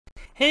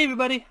Hey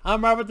everybody,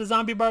 I'm Robert the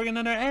Zombie Bargain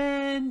Hunter,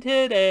 and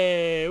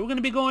today we're going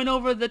to be going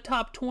over the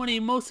top 20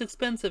 most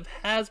expensive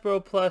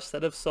Hasbro plush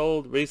that have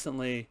sold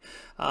recently.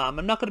 I'm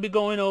not going to be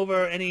going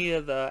over any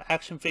of the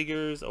action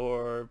figures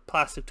or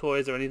plastic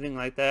toys or anything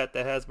like that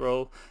that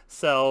Hasbro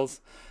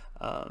sells.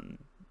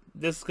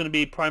 This is going to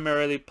be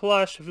primarily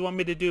plush. If you want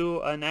me to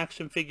do an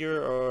action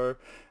figure or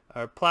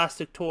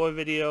plastic toy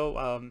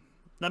video,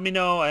 let me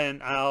know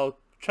and I'll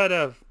try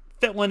to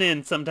fit one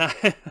in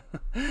sometime.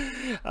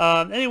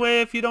 Anyway,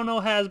 if you don't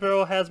know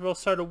Hasbro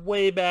started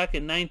way back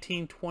in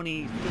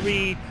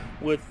 1923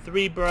 with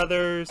three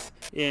brothers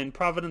in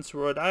Providence,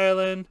 Rhode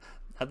Island.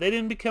 They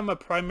didn't become a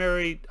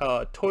primary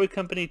toy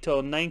company till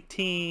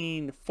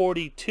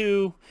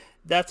 1942.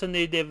 That's when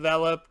they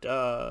developed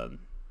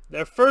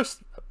their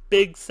first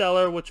big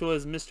seller, which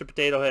was Mr.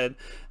 Potato Head.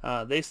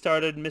 They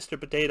started Mr.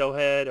 Potato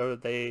Head, or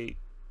they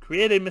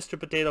created Mr.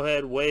 Potato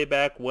Head way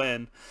back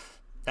when.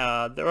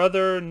 Their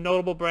other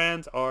notable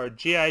brands are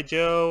G.I.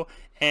 Joe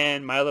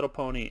and My Little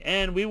Pony,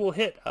 and we will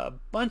hit a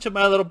bunch of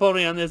My Little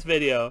Pony on this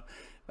video.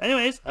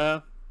 Anyways,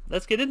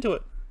 let's get into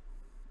it.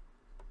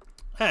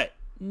 Alright,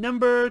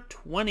 number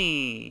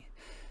 20.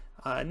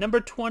 Number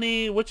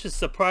 20, which is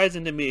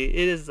surprising to me,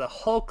 it is the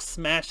Hulk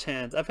Smash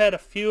Hands. I've had a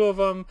few of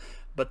them,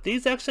 but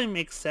these actually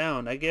make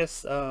sound. I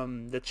guess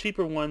the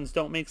cheaper ones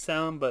don't make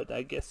sound, but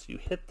I guess you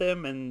hit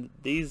them and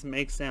these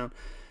make sound.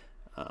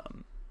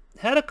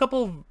 Had a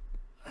couple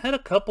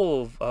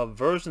of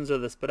versions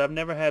of this, but I've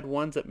never had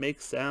ones that make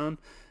sound,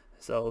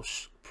 so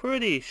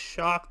pretty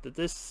shocked that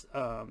this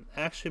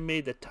actually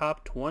made the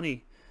top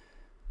 20.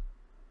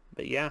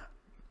 But yeah,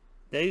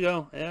 there you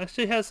go. It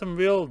actually has some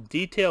real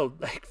detailed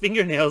like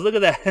fingernails. Look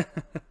at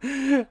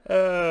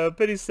that.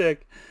 Pretty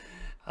sick.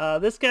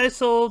 This guy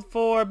sold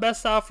for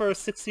best offer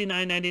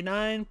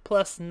 $69.99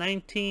 plus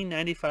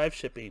 $19.95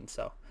 shipping,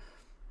 so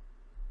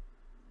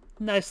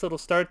nice little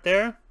start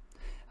there.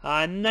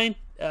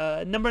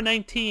 Number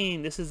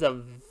 19, this is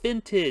a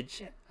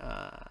vintage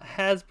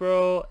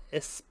Hasbro,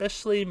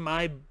 especially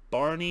my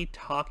Barney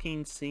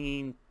talking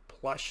singing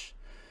plush.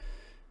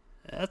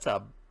 That's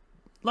a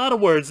lot of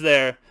words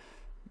there.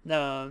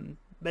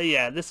 But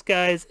yeah, this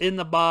guy's in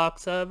the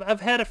box.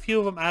 I've had a few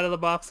of them out of the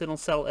box. They don't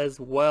sell as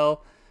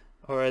well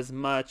or as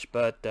much,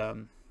 but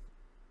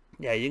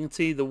yeah, you can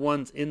see the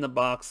ones in the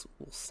box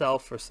will sell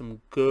for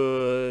some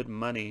good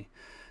money.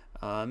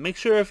 Make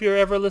sure if you're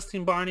ever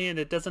listing Barney and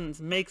it doesn't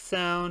make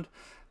sound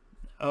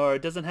or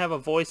it doesn't have a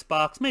voice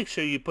box, make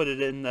sure you put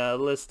it in the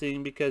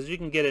listing, because you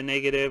can get a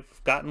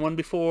negative. Gotten one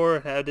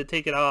before, had to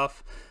take it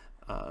off,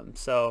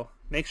 so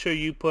make sure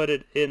you put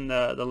it in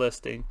the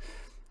listing.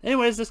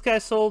 Anyways, this guy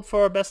sold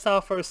for best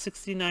offer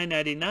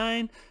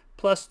 $69.99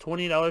 plus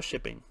 $20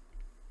 shipping.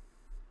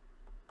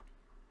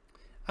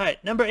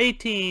 Alright, number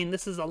 18,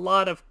 this is a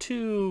lot of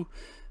two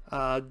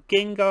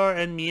Gengar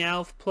and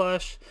Meowth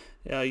plush.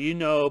 You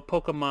know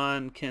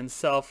Pokemon can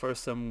sell for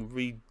some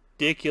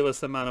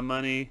ridiculous amount of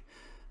money.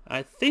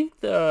 I think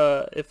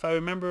if I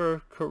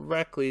remember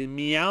correctly,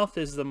 Meowth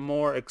is the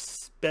more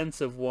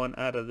expensive one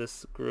out of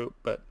this group,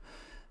 but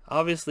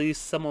obviously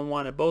someone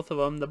wanted both of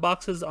them. The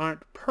boxes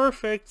aren't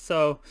perfect,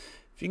 so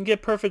if you can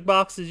get perfect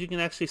boxes, you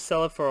can actually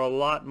sell it for a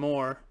lot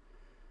more.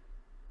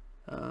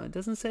 It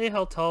doesn't say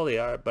how tall they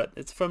are, but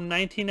it's from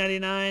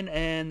 1999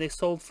 and they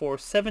sold for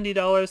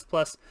 $70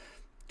 plus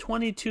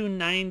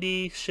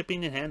 $22.90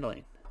 shipping and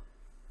handling.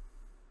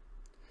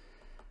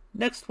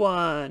 Next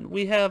one,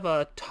 we have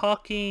a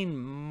talking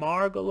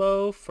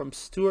Margalo from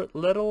Stuart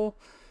Little.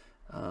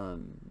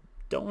 Don't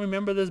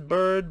remember this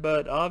bird,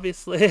 but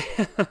obviously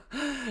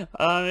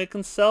it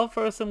can sell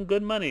for some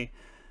good money.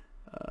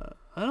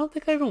 I don't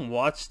think I even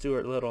watched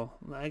Stuart Little.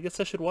 I guess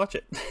I should watch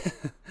it.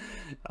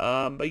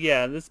 But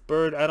yeah, this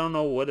bird, I don't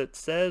know what it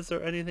says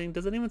or anything.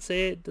 Does it even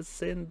say it? Does it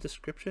say in the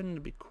description?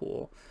 It'd be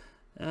cool.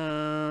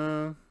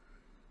 No,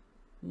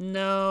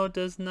 it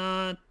does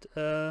not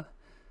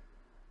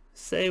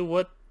say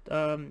what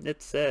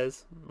it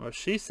says, or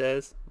she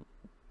says.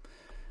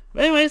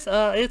 But anyways,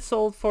 it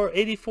sold for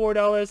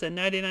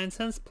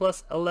 $84.99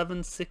 plus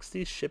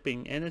 $11.60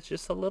 shipping, and it's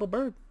just a little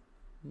bird.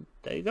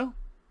 There you go.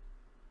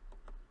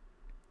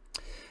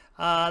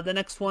 The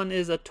next one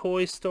is a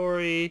Toy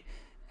Story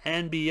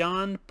and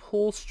Beyond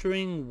pull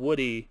string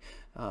Woody.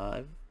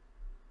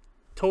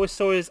 Toy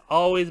Story has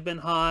always been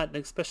hot,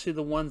 especially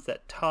the ones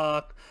that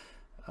talk.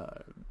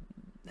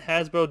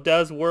 Hasbro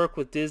does work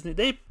with Disney.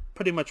 They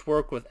pretty much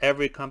work with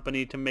every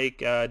company to make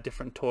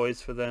different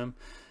toys for them.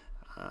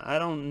 I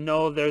don't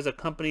know if there's a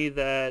company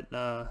that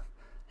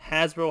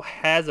Hasbro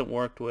hasn't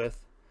worked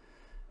with.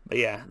 But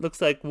yeah, looks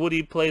like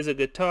Woody plays a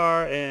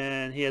guitar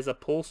and he has a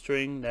pull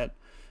string that,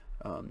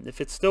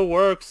 if it still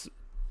works,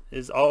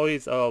 is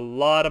always a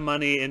lot of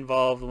money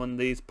involved when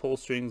these pull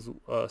strings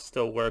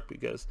still work,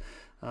 because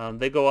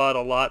they go out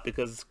a lot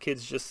because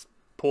kids just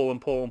pull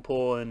and pull and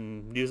pull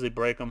and usually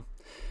break them.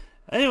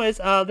 Anyways,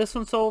 this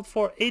one sold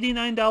for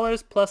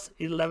 $89 plus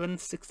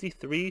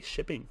 $11.63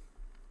 shipping.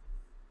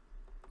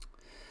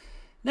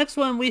 Next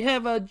one, we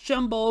have a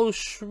Jumbo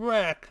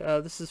Shrek.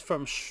 This is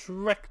from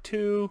Shrek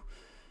 2.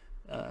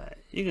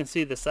 You can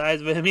see the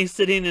size of him. He's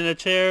sitting in a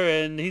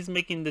chair and he's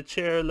making the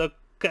chair look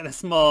kind of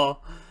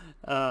small.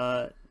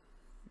 Yeah,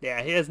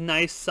 he has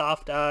nice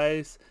soft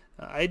eyes.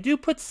 I do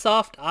put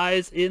soft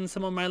eyes in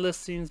some of my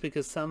listings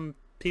because some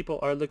people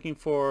are looking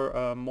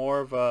for more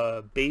of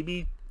a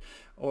baby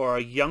or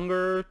a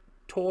younger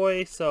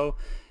toy. So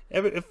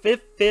if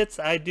it fits,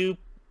 I do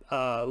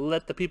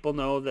let the people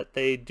know that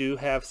they do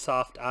have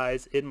soft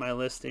eyes in my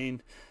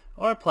listing,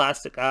 or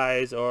plastic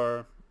eyes,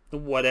 or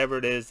whatever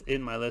it is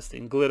in my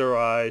listing, glitter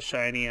eyes,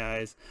 shiny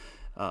eyes.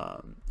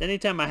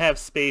 Anytime I have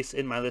space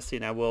in my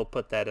listing, I will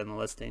put that in the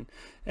listing.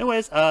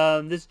 Anyways,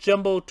 this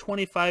jumbo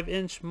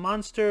 25-inch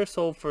monster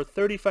sold for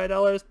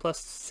 $35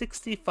 plus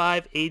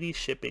 $65.80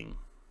 shipping.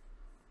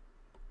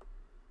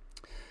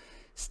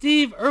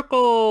 Steve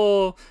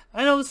Urkel.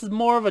 I know this is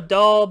more of a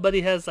doll, but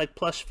he has like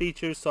plush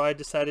features, so I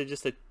decided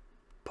just to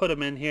put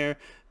him in here.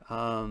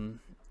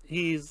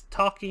 He's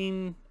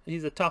talking.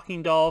 He's a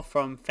talking doll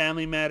from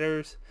Family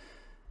Matters,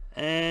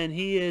 and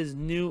he is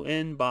new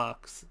in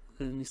box.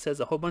 And he says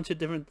a whole bunch of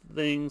different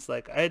things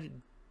like,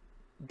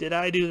 did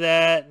I do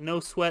that? No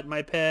sweat,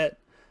 my pet.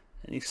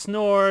 And he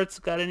snorts.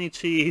 Got any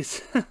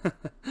cheese?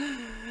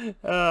 You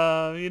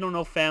don't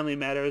know Family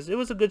Matters. It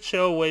was a good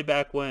show way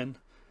back when.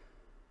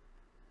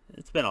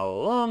 It's been a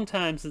long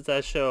time since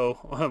that show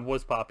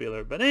was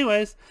popular. But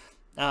anyways,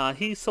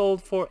 he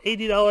sold for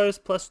 $80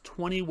 plus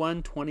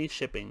 $21.20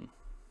 shipping.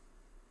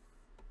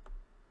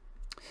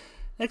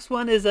 Next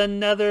one is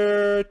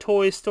another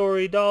Toy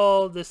Story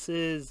doll. This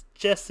is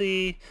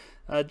Jessie.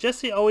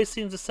 Jessie always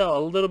seems to sell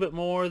a little bit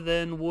more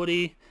than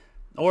Woody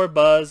or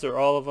Buzz or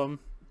all of them.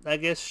 I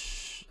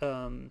guess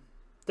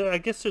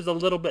there's a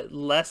little bit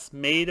less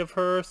made of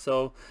her,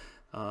 so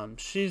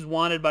she's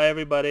wanted by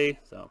everybody,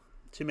 so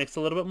she makes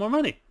a little bit more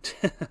money.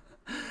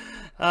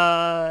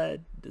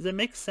 Does it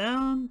make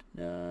sound?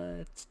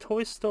 It's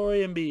Toy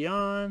Story and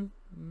Beyond.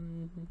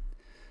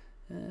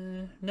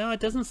 No, it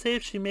doesn't say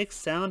if she makes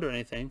sound or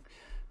anything.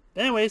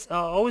 Anyways,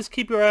 always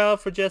keep your eye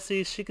out for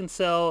Jessie. She can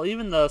sell,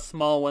 even the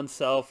small ones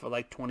sell for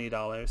like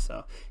 $20,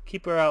 so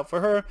keep her out for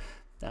her.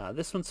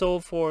 This one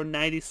sold for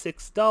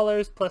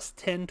 $96 plus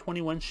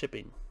 $10.21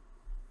 shipping.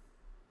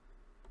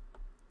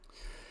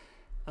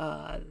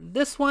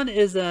 This one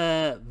is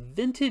a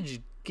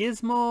vintage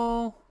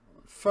gizmo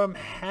from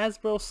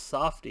Hasbro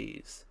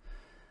Softies.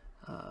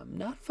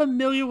 Not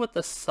familiar with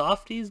the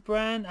Softies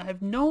brand.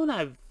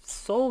 I've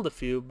sold a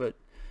few, but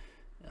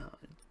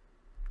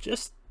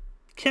just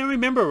can't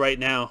remember right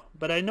now.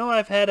 But I know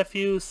I've had a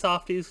few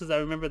Softies because I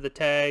remember the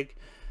tag.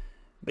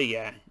 But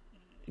yeah,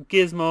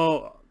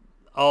 Gizmo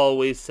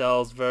always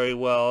sells very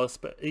well,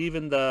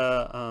 even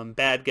the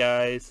bad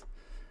guys.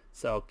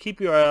 So keep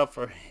your eye out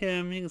for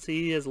him. You can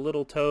see he has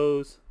little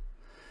toes.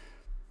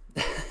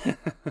 He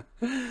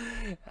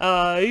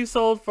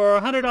sold for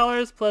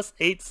 $100 plus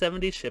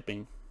 $8.70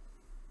 shipping.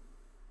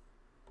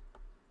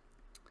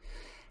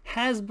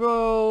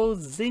 Hasbro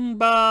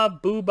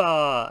Zingba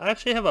Booba. I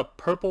actually have a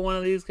purple one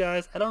of these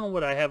guys. I don't know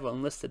what I have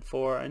unlisted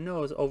for. I know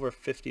it was over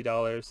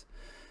 $50.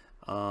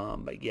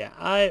 But yeah,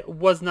 I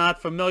was not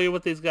familiar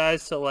with these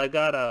guys, so I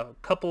got a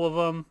couple of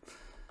them.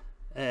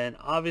 And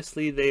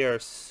obviously they are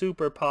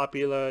super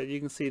popular. You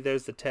can see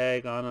there's the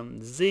tag on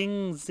them.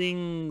 Zing,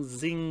 zing,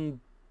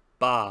 zing,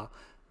 ba.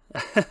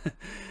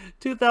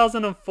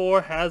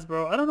 2004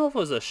 Hasbro. I don't know if it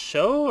was a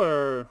show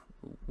or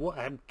what.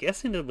 I'm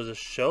guessing it was a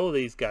show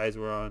these guys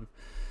were on.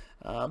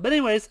 But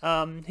anyways,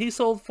 he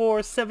sold for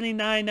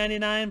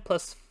 $79.99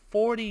 plus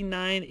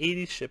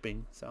 $49.80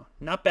 shipping. So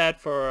not bad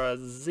for a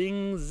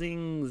Zing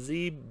Zing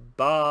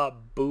Ziba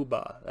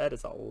Booba. That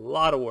is a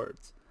lot of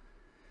words.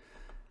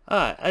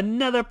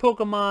 Another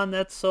Pokemon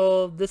that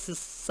sold. This is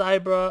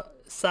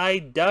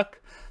Psyduck.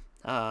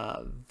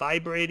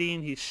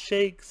 Vibrating. He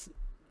shakes.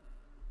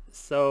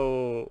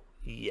 So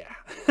yeah.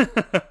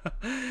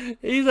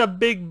 He's a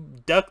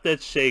big duck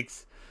that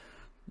shakes.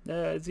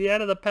 Is he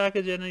out of the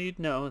package? I know you'd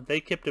know. They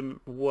kept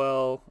him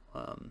well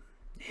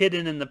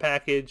hidden in the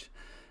package.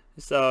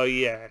 So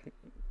yeah,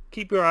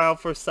 keep your eye out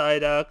for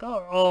Psyduck.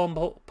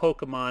 All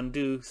Pokemon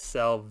do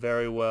sell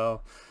very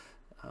well,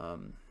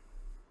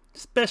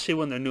 especially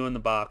when they're new in the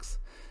box.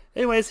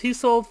 Anyways, he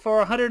sold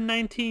for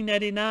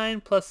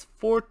 $119.99 plus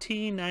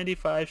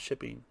 $14.95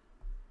 shipping.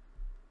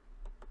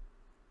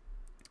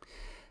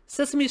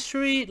 Sesame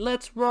Street,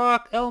 Let's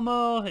Rock,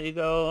 Elmo. Here you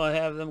go. I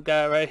have them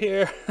guy right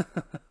here.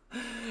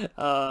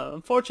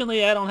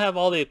 Unfortunately, I don't have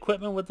all the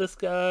equipment with this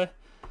guy.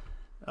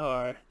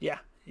 Or yeah,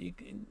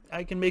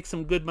 I can make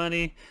some good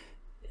money.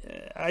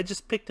 I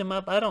just picked him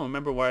up. I don't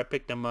remember where I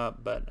picked him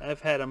up, but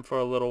I've had him for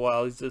a little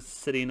while. He's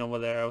just sitting over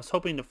there. I was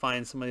hoping to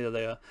find some of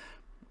the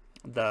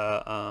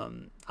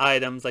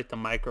items like the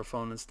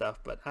microphone and stuff,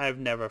 but I've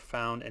never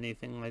found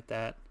anything like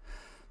that.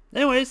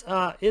 Anyways,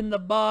 in the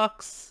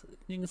box,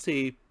 you can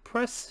see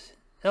press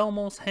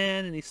Elmo's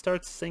hand and he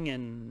starts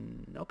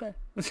singing. Okay.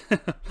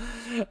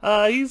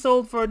 He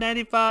sold for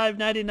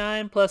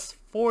 $95.99 plus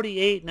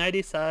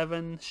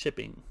 $48.97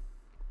 shipping.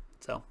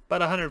 So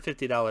about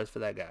 $150 for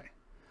that guy.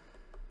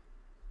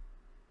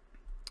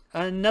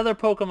 Another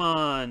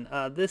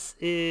Pokemon. This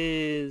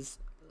is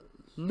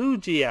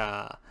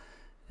Lugia.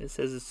 It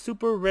says it's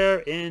super rare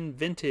in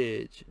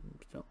vintage.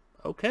 So,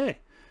 okay.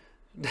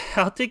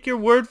 I'll take your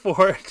word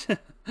for it.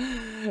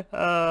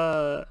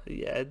 Yeah,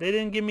 they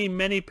didn't give me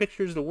many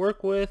pictures to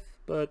work with,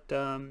 but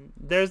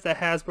there's the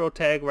Hasbro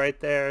tag right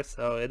there,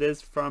 so it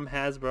is from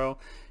Hasbro.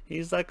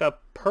 He's like a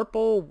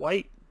purple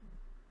white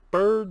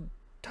bird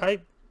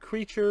type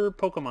creature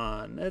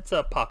Pokemon. It's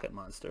a pocket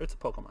monster. It's a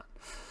Pokemon.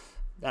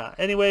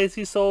 Anyways,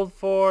 he sold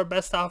for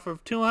best offer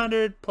of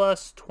 $200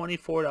 plus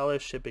 $24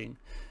 shipping.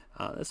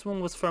 This one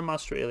was from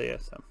Australia,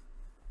 so.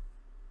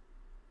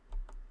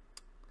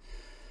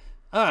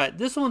 Alright,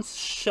 this one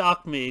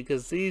shocked me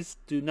because these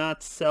do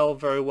not sell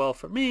very well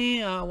for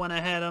me when I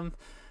had them.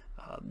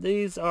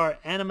 These are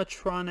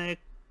animatronic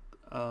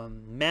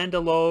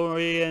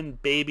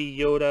Mandalorian Baby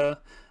Yoda.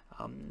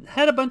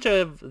 Had a bunch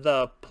of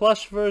the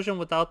plush version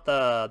without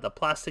the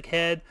plastic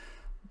head.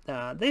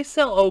 They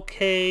sell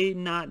okay,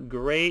 not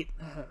great.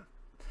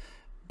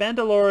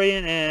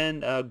 Mandalorian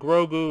and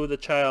Grogu the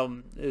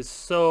child is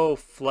so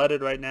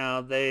flooded right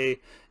now.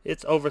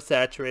 It's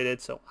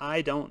oversaturated, so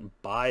I don't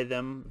buy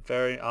them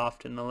very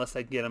often unless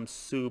I get them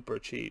super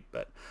cheap.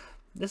 But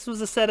this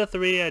was a set of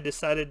 3. I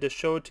decided to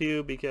show it to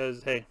you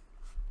because, hey,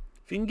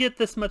 if you can get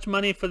this much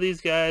money for these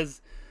guys,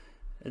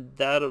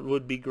 that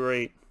would be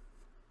great.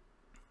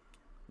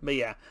 But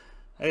yeah,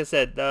 like I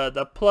said,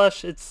 the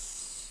plush, it's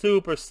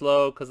super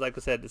slow because, like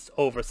I said, it's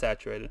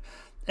oversaturated.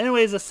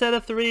 Anyways, a set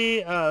of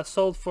 3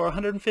 sold for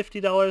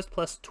 $150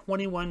 plus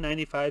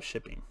 $21.95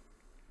 shipping.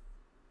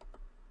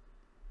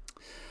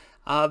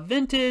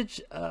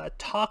 Vintage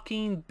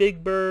talking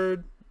Big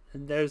Bird,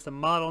 and there's the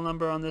model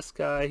number on this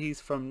guy. He's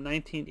from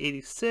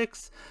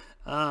 1986.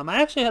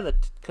 I actually have the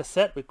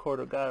cassette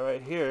recorder guy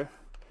right here.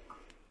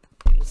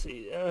 You can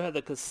see I have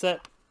the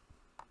cassette.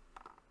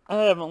 I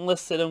haven't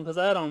listed him because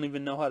I don't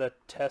even know how to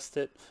test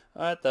it.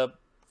 I have to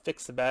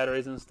fix the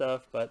batteries and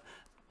stuff, but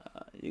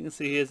you can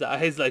see his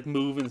eyes like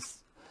move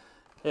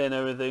and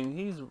everything.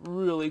 He's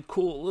really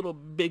cool, little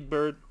Big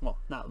Bird. Well,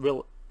 not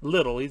real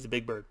little, he's a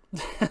big bird.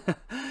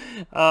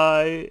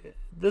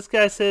 This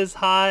guy says,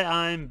 "Hi,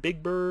 I'm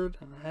Big Bird."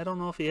 I don't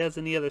know if he has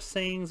any other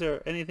sayings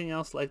or anything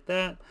else like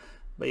that,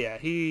 but yeah,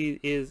 he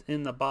is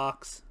in the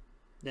box.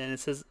 And it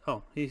says,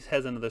 oh, he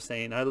has another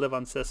saying, "I live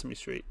on Sesame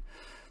Street."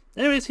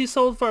 Anyways, he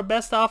sold for a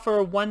best offer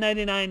of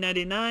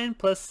 $199.99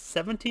 plus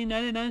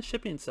 $17.99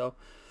 shipping, so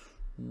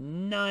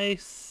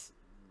nice.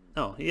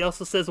 Oh, he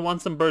also says,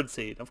 "Want some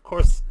birdseed?" Of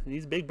course,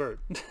 he's Big Bird.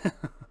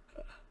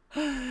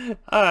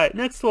 Alright,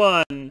 next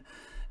one.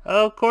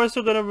 Of course,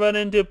 we're going to run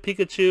into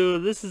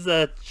Pikachu. This is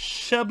a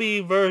chubby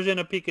version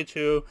of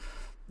Pikachu.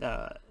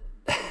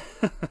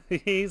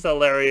 He's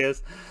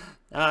hilarious.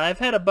 I've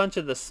had a bunch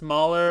of the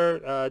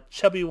smaller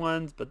chubby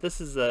ones, but this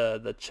is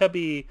the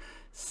chubby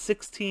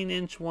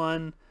 16-inch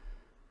one.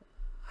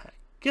 I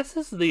guess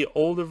this is the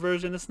older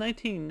version. It's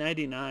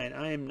 1999.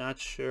 I am not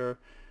sure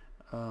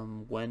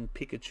when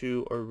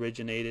Pikachu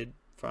originated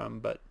from,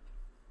 but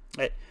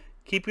hey,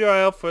 keep your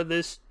eye out for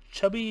this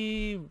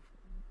chubby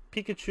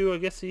Pikachu. I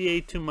guess he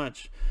ate too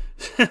much.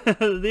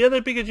 The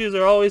other Pikachus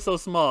are always so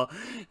small.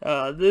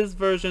 This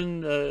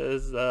version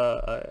is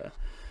a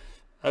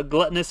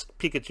gluttonous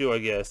Pikachu, I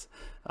guess.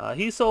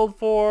 He sold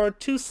for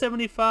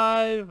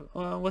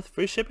 $275 with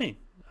free shipping.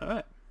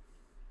 Alright,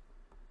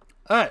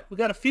 we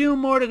got a few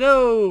more to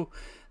go.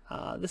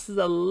 This is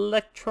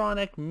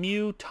electronic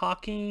Mew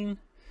talking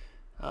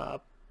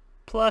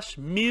plush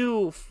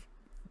Mew,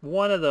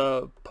 one of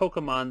the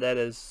Pokemon that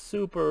is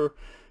super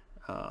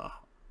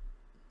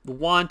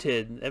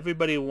wanted.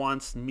 Everybody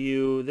wants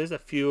Mew. There's a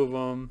few of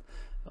them,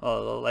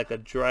 like a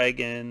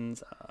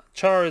Dragon's,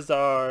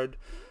 Charizard.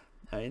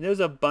 I mean, there's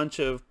a bunch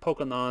of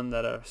Pokemon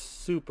that are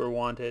super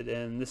wanted,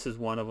 and this is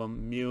one of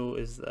them. Mew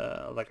is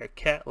like a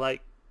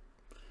cat-like.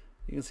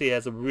 You can see he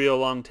has a real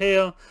long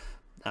tail.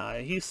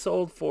 He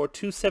sold for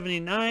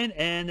 $279,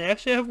 and they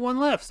actually have one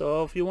left.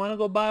 So if you want to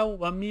go buy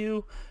a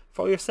Mew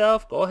for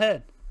yourself, go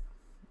ahead.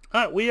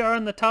 All right, we are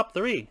in the top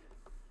 3.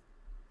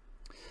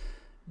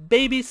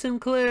 Baby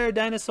Sinclair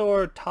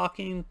dinosaur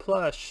talking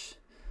plush.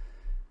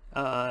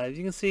 You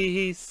can see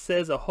he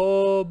says a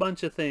whole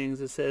bunch of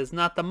things. It says,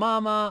 "Not the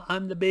mama,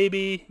 I'm the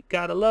baby,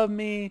 gotta love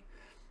me.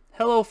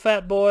 Hello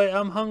fat boy,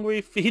 I'm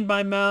hungry, feed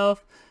my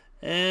mouth,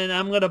 and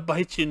I'm gonna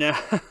bite you now."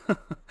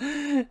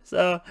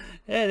 So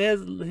yeah,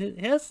 it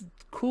has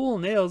cool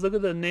nails. Look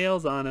at the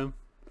nails on him.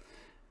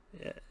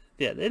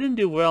 Yeah, they didn't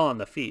do well on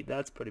the feet.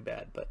 That's pretty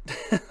bad, but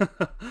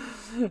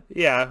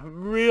yeah,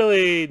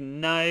 really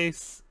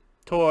nice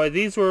toy.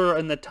 These were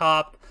in the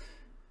top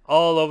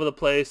all over the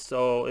place,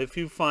 so if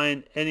you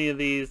find any of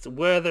these,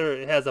 whether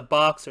it has a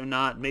box or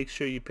not, make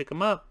sure you pick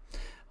them up.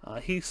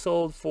 He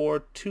sold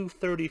for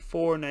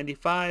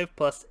 $234.95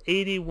 plus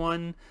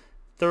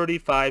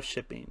 $81.35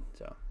 shipping.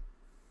 So,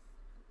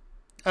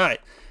 all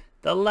right,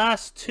 the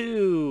last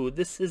 2.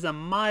 This is a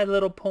My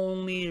Little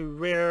Pony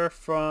rare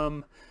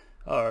from,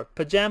 or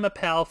Pajama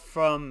Pal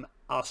from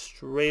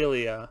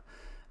Australia.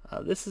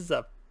 This is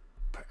I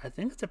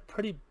think it's a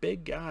pretty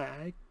big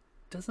guy.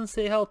 Doesn't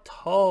say how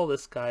tall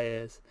this guy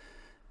is.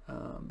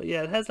 But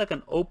yeah, it has like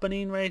an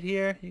opening right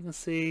here. You can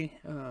see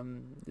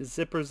it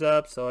zippers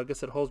up, so I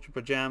guess it holds your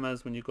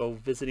pajamas when you go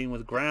visiting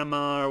with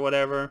grandma or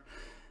whatever.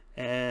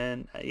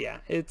 And yeah,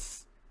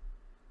 it's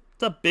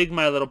a big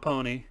My Little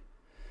Pony.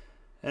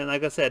 And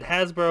like I said,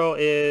 Hasbro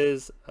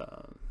is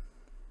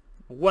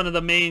one of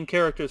the main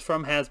characters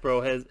from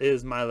Hasbro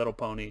is My Little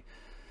Pony.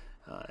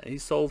 He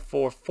sold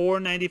for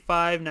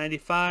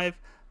 $495.95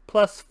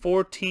 plus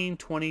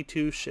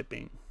 $14.22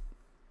 shipping.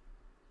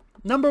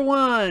 Number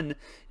 1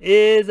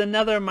 is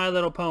another My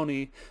Little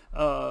Pony.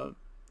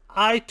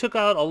 I took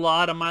out a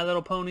lot of My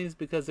Little Ponies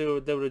because they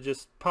would have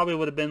just probably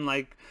would have been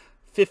like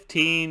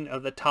 15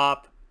 of the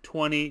top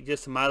 20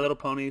 just My Little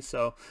Ponies.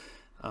 So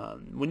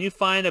when you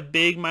find a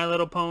big My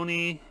Little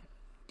Pony,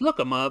 look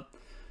them up.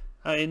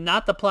 I mean,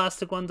 not the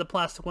plastic ones. The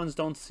plastic ones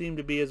don't seem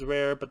to be as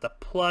rare, but the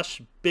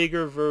plush,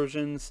 bigger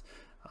versions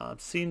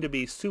seem to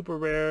be super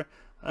rare.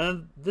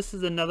 This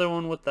is another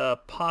one with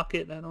a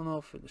pocket. I don't know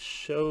if it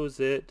shows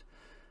it.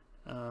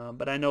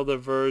 But I know the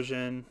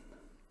version,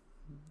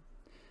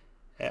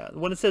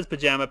 when it says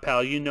Pajama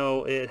Pal, you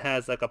know it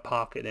has like a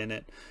pocket in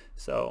it.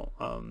 So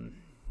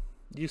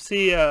you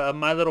see a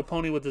My Little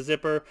Pony with a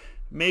zipper,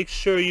 make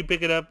sure you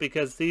pick it up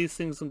because these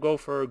things can go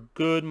for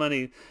good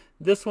money.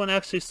 This one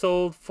actually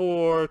sold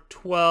for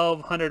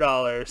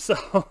 $1,200.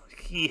 So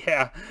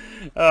yeah,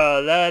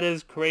 that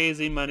is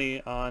crazy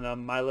money on a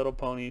My Little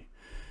Pony.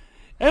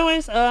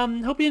 Anyways,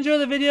 hope you enjoy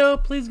the video.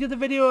 Please give the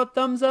video a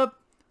thumbs up.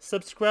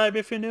 Subscribe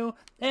if you're new,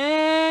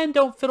 and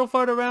don't fiddle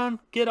fart around.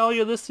 Get all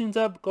your listings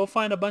up. Go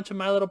find a bunch of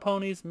My Little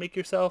Ponies. Make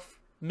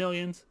yourself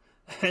millions.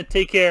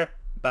 Take care.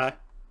 Bye.